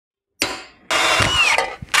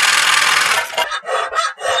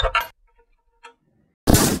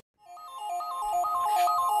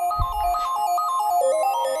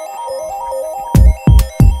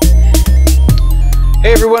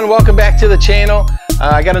everyone, welcome back to the channel.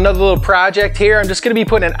 I got another little project here. I'm just going to be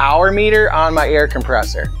putting an hour meter on my air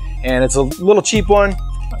compressor, and it's a little cheap one.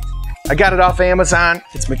 I got it off Amazon.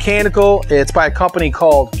 It's mechanical. It's by a company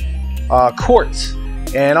called Quartz,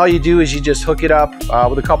 and all you do is you just hook it up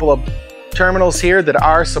with a couple of terminals here that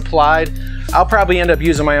are supplied. I'll probably end up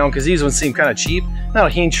using my own because these ones seem kind of cheap. Now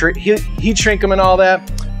heat shrink them and all that.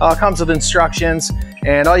 Comes with instructions,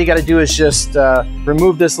 and all you got to do is just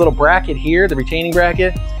remove this little bracket here, the retaining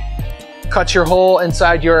bracket, cut your hole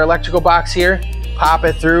inside your electrical box here, pop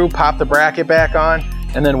it through, pop the bracket back on,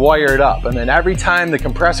 and then wire it up. And then every time the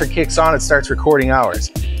compressor kicks on, it starts recording hours.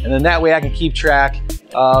 And then that way I can keep track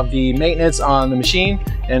of the maintenance on the machine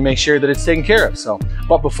and make sure that it's taken care of. So,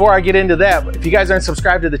 but before I get into that, if you guys aren't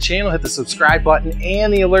subscribed to the channel, hit the subscribe button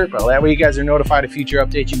and the alert bell. That way you guys are notified of future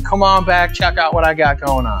updates. You can come on back, check out what I got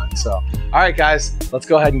going on. So, all right guys, let's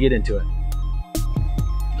go ahead and get into it.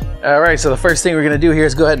 All right, so the first thing we're gonna do here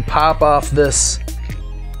is go ahead and pop off this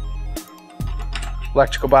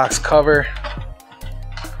electrical box cover.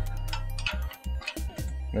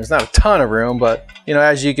 There's not a ton of room, but you know,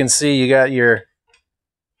 as you can see, you got your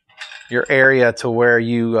area to where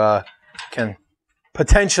you can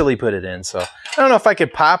potentially put it in. So I don't know if I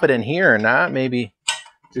could pop it in here or not. Maybe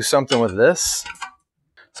do something with this.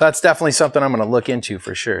 So that's definitely something I'm going to look into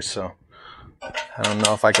for sure. So I don't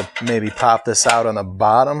know if I could maybe pop this out on the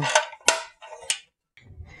bottom.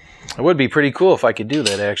 It would be pretty cool if I could do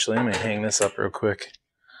that, actually. Let me hang this up real quick.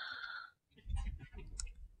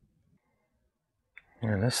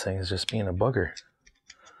 Man, this thing is just being a bugger.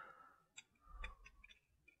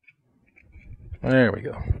 There we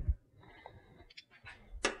go.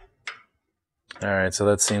 All right, so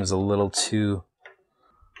that seems a little too...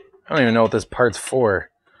 I don't even know what this part's for.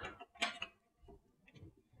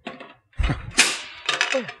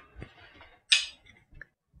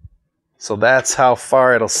 So that's how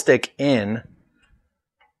far it'll stick in.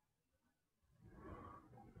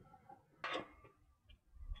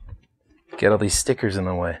 Get all these stickers in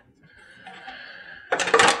the way.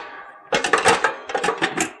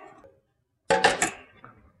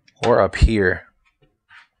 Or up here.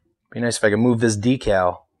 Be nice if I could move this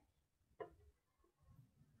decal.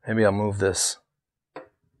 Maybe I'll move this.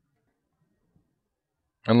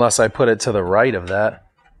 Unless I put it to the right of that.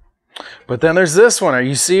 But then there's this one. Are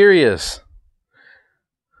you serious?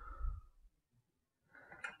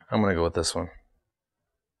 I'm going to go with this one.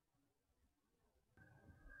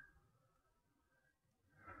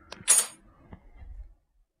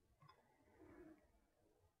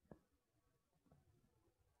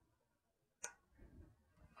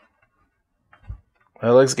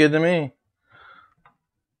 That looks good to me.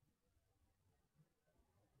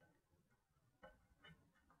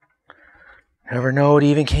 Never know it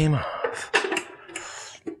even came off.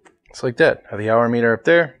 It's like that. Have the hour meter up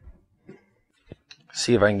there.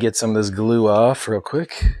 See if I can get some of this glue off real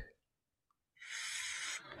quick.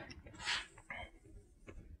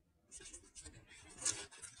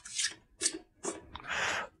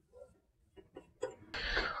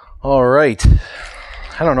 All right.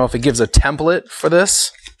 I don't know if it gives a template for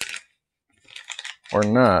this or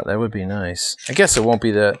not. That would be nice. I guess it won't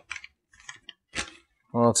be that.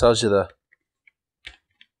 Well, it tells you the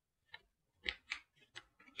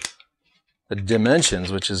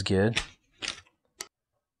dimensions, which is good.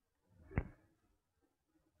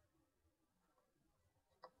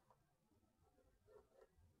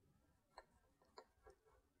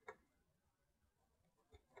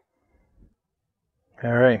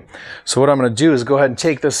 All right, so what I'm going to do is go ahead and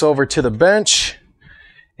take this over to the bench,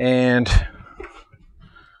 and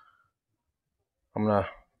I'm going to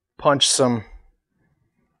punch some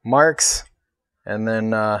marks and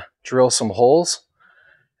then drill some holes,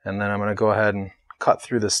 and then I'm going to go ahead and cut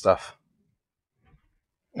through this stuff.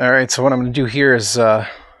 All right, so what I'm going to do here is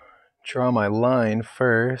draw my line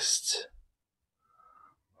first.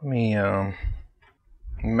 Let me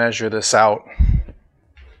measure this out.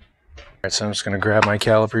 All right, so I'm just going to grab my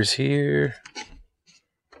calipers here.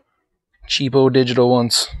 Cheapo digital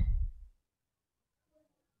ones.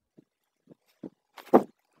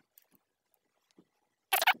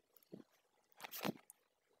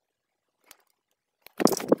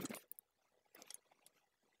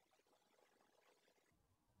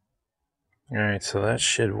 All right, so that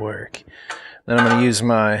should work. Then I'm going to use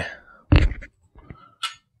my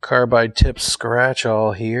carbide tip scratch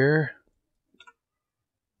awl here.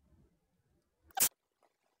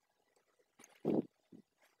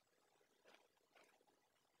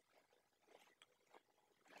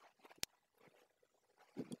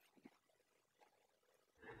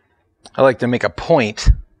 I like to make a point,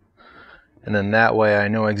 and then that way I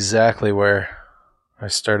know exactly where I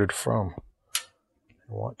started from and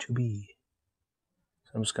want to be.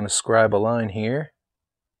 So I'm just going to scribe a line here.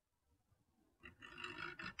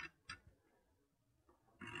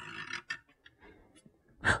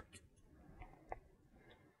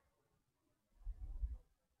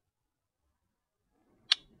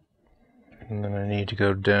 And then I need to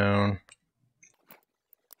go down.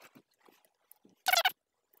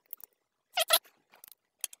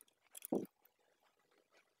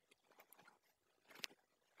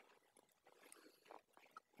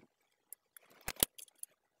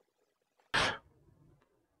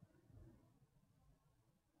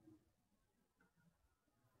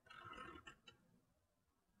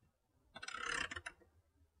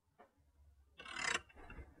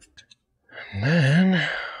 And then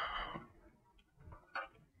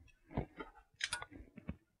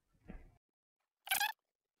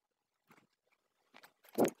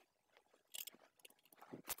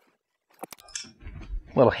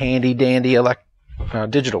little handy dandy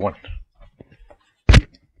digital one.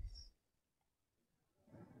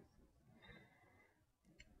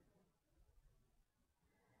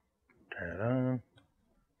 Turn it on,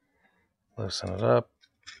 loosen it up,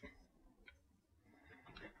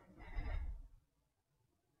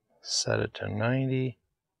 set it to 90.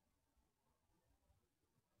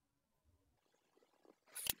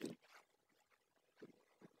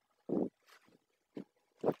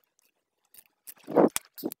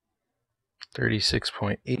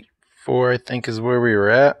 $36.84, I think, is where we were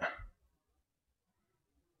at.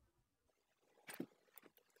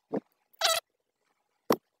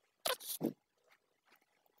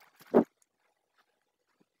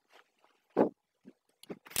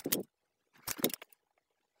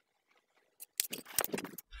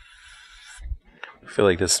 I feel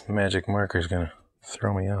like this magic marker is going to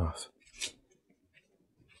throw me off.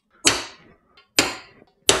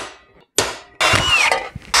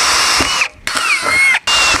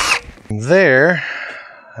 There,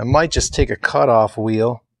 I might just take a cutoff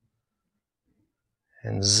wheel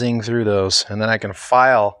and zing through those, and then I can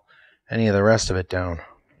file any of the rest of it down.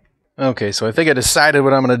 Okay, so I think I decided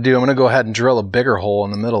what I'm going to do. I'm going to go ahead and drill a bigger hole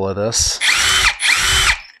in the middle of this,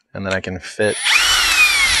 and then I can fit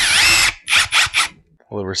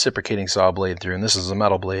a little reciprocating saw blade through, and this is a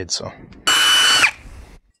metal blade, so.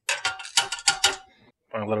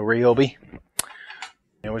 A little Ryobi.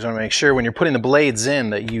 You always want to make sure when you're putting the blades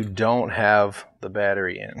in that you don't have the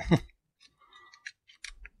battery in.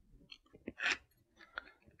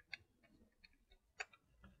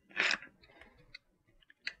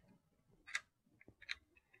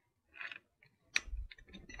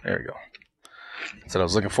 There we go. That's what I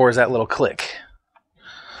was looking for, is that little click.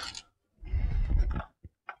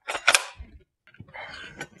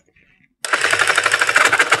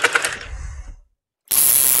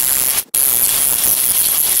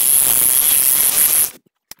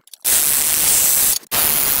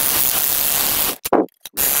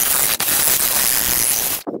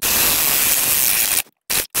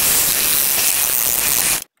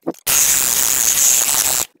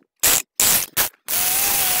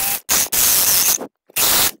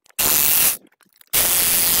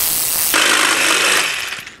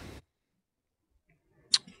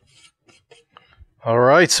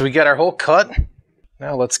 Alright, so we got our hole cut.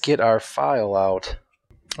 Now let's get our file out.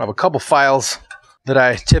 I have a couple files that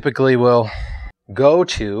I typically will go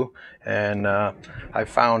to, and I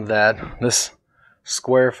found that this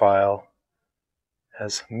square file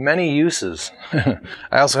has many uses. I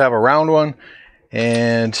also have a round one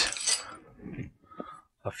and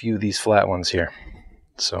a few of these flat ones here.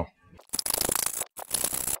 So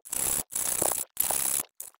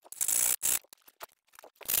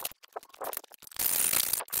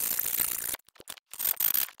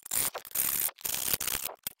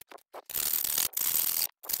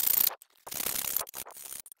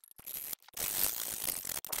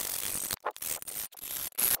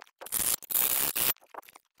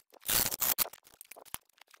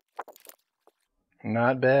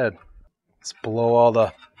not bad. Let's blow all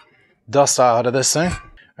the dust out of this thing.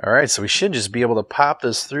 All right, so we should just be able to pop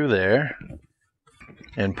this through there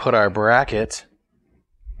and put our bracket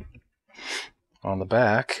on the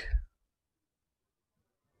back.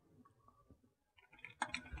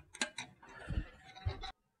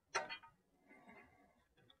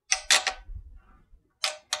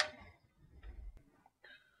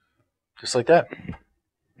 Just like that.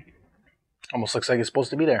 Almost looks like it's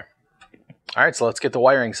supposed to be there. All right, so let's get the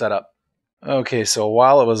wiring set up. Okay, so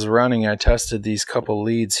while it was running, I tested these couple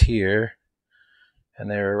leads here,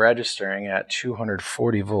 and they were registering at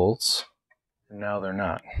 240 volts, and now they're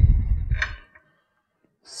not.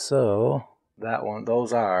 So that one,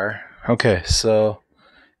 those are, okay, so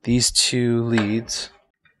these two leads.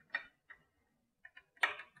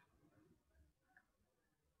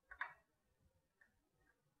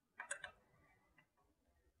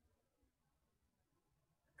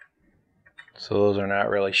 So those are not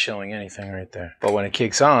really showing anything right there. But when it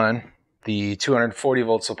kicks on, the 240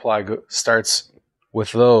 volt supply starts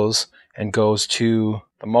with those and goes to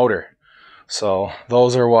the motor. So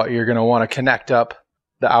those are what you're going to want to connect up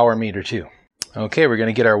the hour meter to. Okay, we're going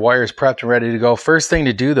to get our wires prepped and ready to go. First thing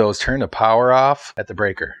to do though is turn the power off at the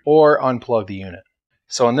breaker or unplug the unit.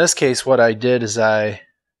 So in this case, what I did is I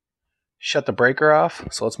shut the breaker off.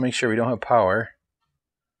 So let's make sure we don't have power.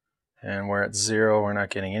 And we're at 0. We're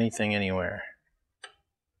not getting anything anywhere.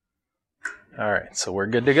 All right, so we're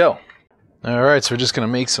good to go. All right, so we're just going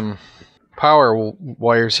to make some power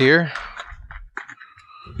wires here.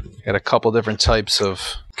 Got a couple different types of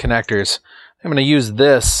connectors. I'm going to use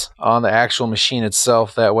this on the actual machine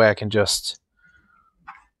itself. That way I can just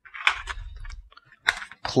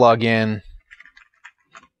plug in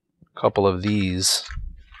a couple of these.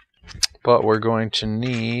 But we're going to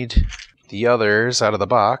need the others out of the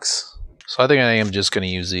box. So I think I am just going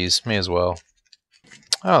to use these. May as well.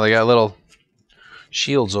 Oh, they got little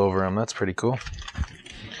shields over them. That's pretty cool.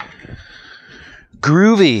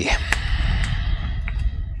 Groovy.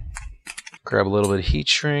 Grab a little bit of heat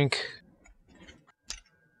shrink.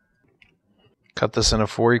 Cut this into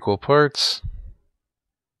 4 equal parts.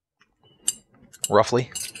 Roughly.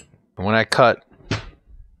 And when I cut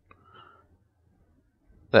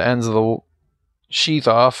the ends of the sheath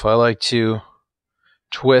off, I like to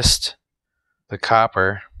twist the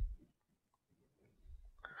copper.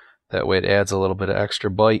 That way it adds a little bit of extra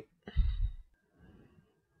bite.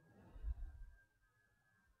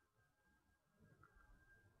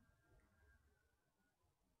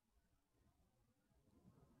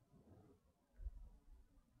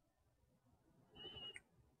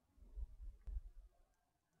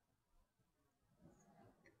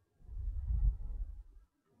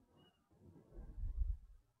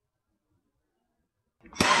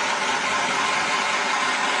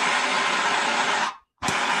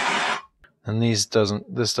 And this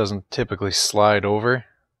doesn't typically slide over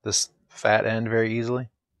this fat end very easily.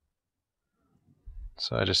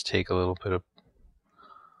 So I just take a little bit of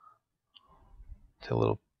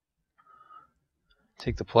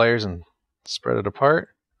take the pliers and spread it apart.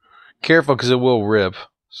 Careful because it will rip.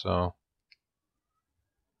 So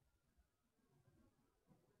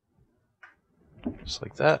just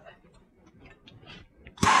like that.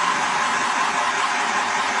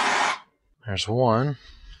 There's one.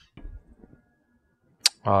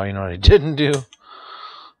 Oh, you know what I didn't do?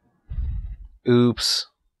 Oops.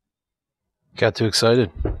 Got too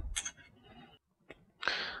excited.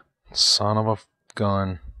 Son of a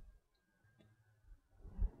gun.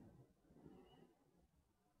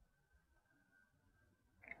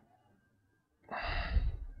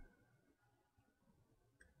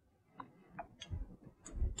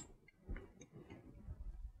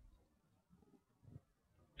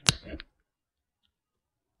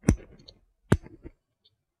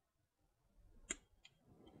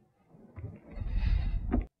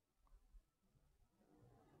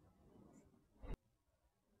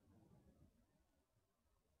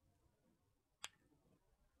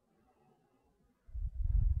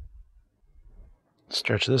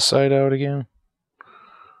 Stretch this side out again.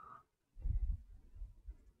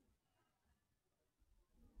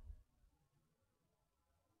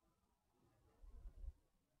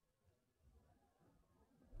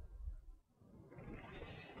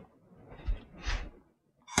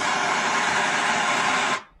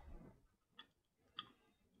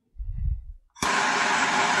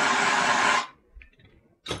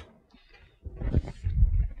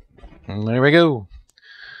 And there we go.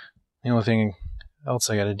 The only thing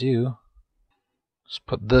else I got to do is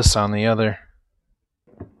put this on the other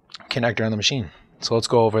connector on the machine. So let's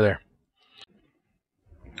go over there.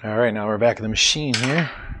 All right, now we're back in the machine here.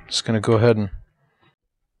 Just going to go ahead and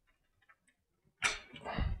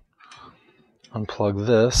unplug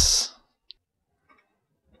this.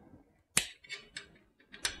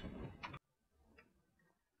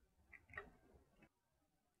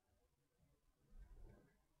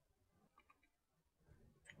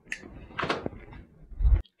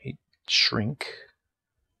 Heat shrink.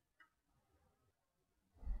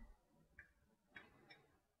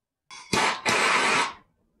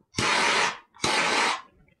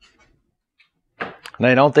 And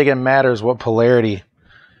I don't think it matters what polarity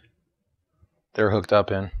they're hooked up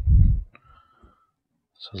in.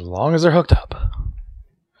 So as long as they're hooked up.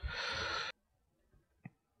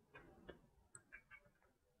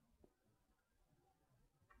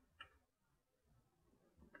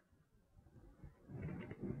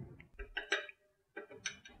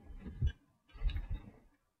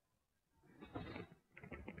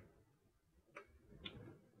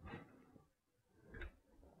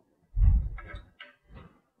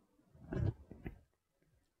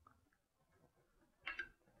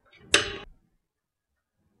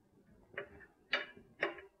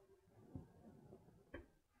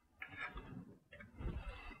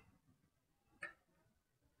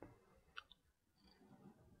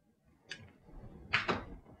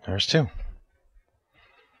 There's two.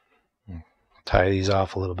 Tie these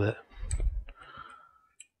off a little bit.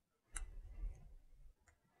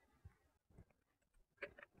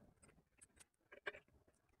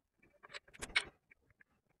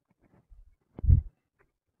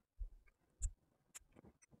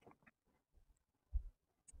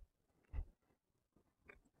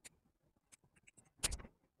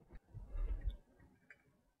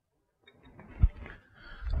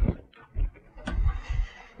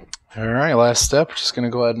 All right, last step. Just going to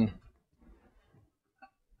go ahead and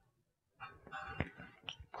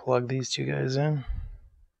plug these two guys in.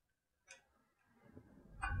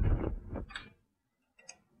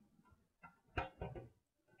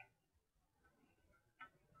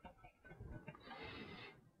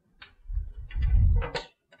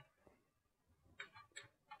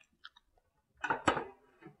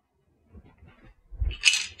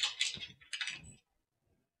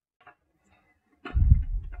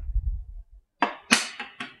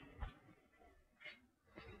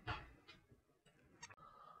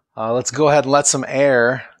 Let's go ahead and let some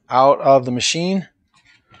air out of the machine,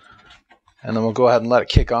 and then we'll go ahead and let it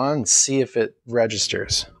kick on and see if it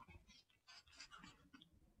registers.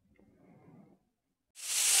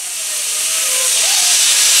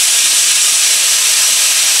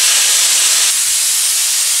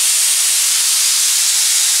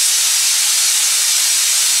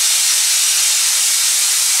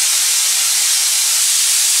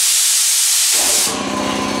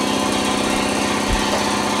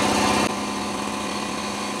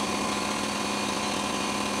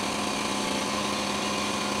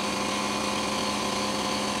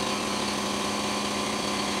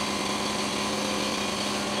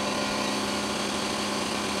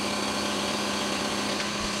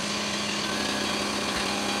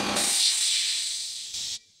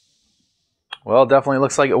 Well, it definitely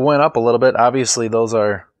looks like it went up a little bit. Obviously, those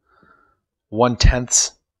are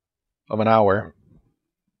 1/10 of an hour.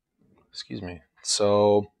 Excuse me.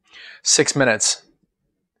 So 6 minutes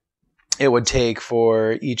it would take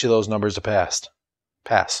for each of those numbers to pass.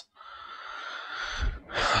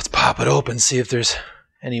 Let's pop it open, see if there's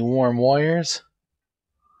any warm wires.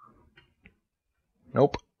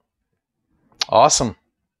 Nope. Awesome.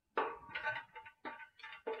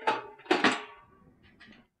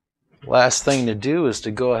 Last thing to do is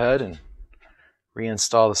to go ahead and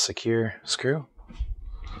reinstall the secure screw.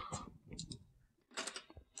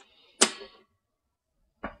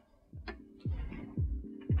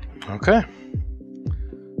 Okay.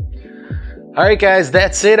 Alright guys,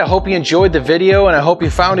 that's it. I hope you enjoyed the video and I hope you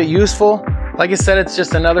found it useful. Like I said, it's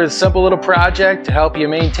just another simple little project to help you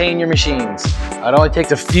maintain your machines. It only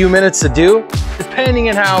takes a few minutes to do, depending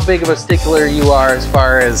on how big of a stickler you are as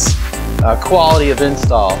far as quality of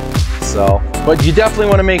install. But you definitely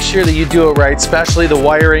want to make sure that you do it right, especially the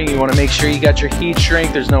wiring. You want to make sure you got your heat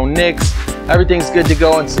shrink, there's no nicks, everything's good to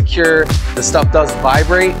go and secure. The stuff does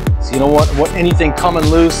vibrate, so you don't want anything coming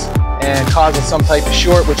loose and causing some type of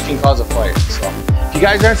short, which can cause a fire. So if you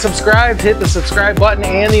guys aren't subscribed, hit the subscribe button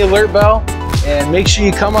and the alert bell, and make sure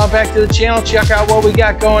you come on back to the channel, check out what we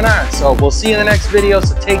got going on. So we'll see you in the next video,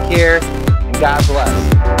 so take care and God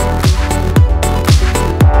bless.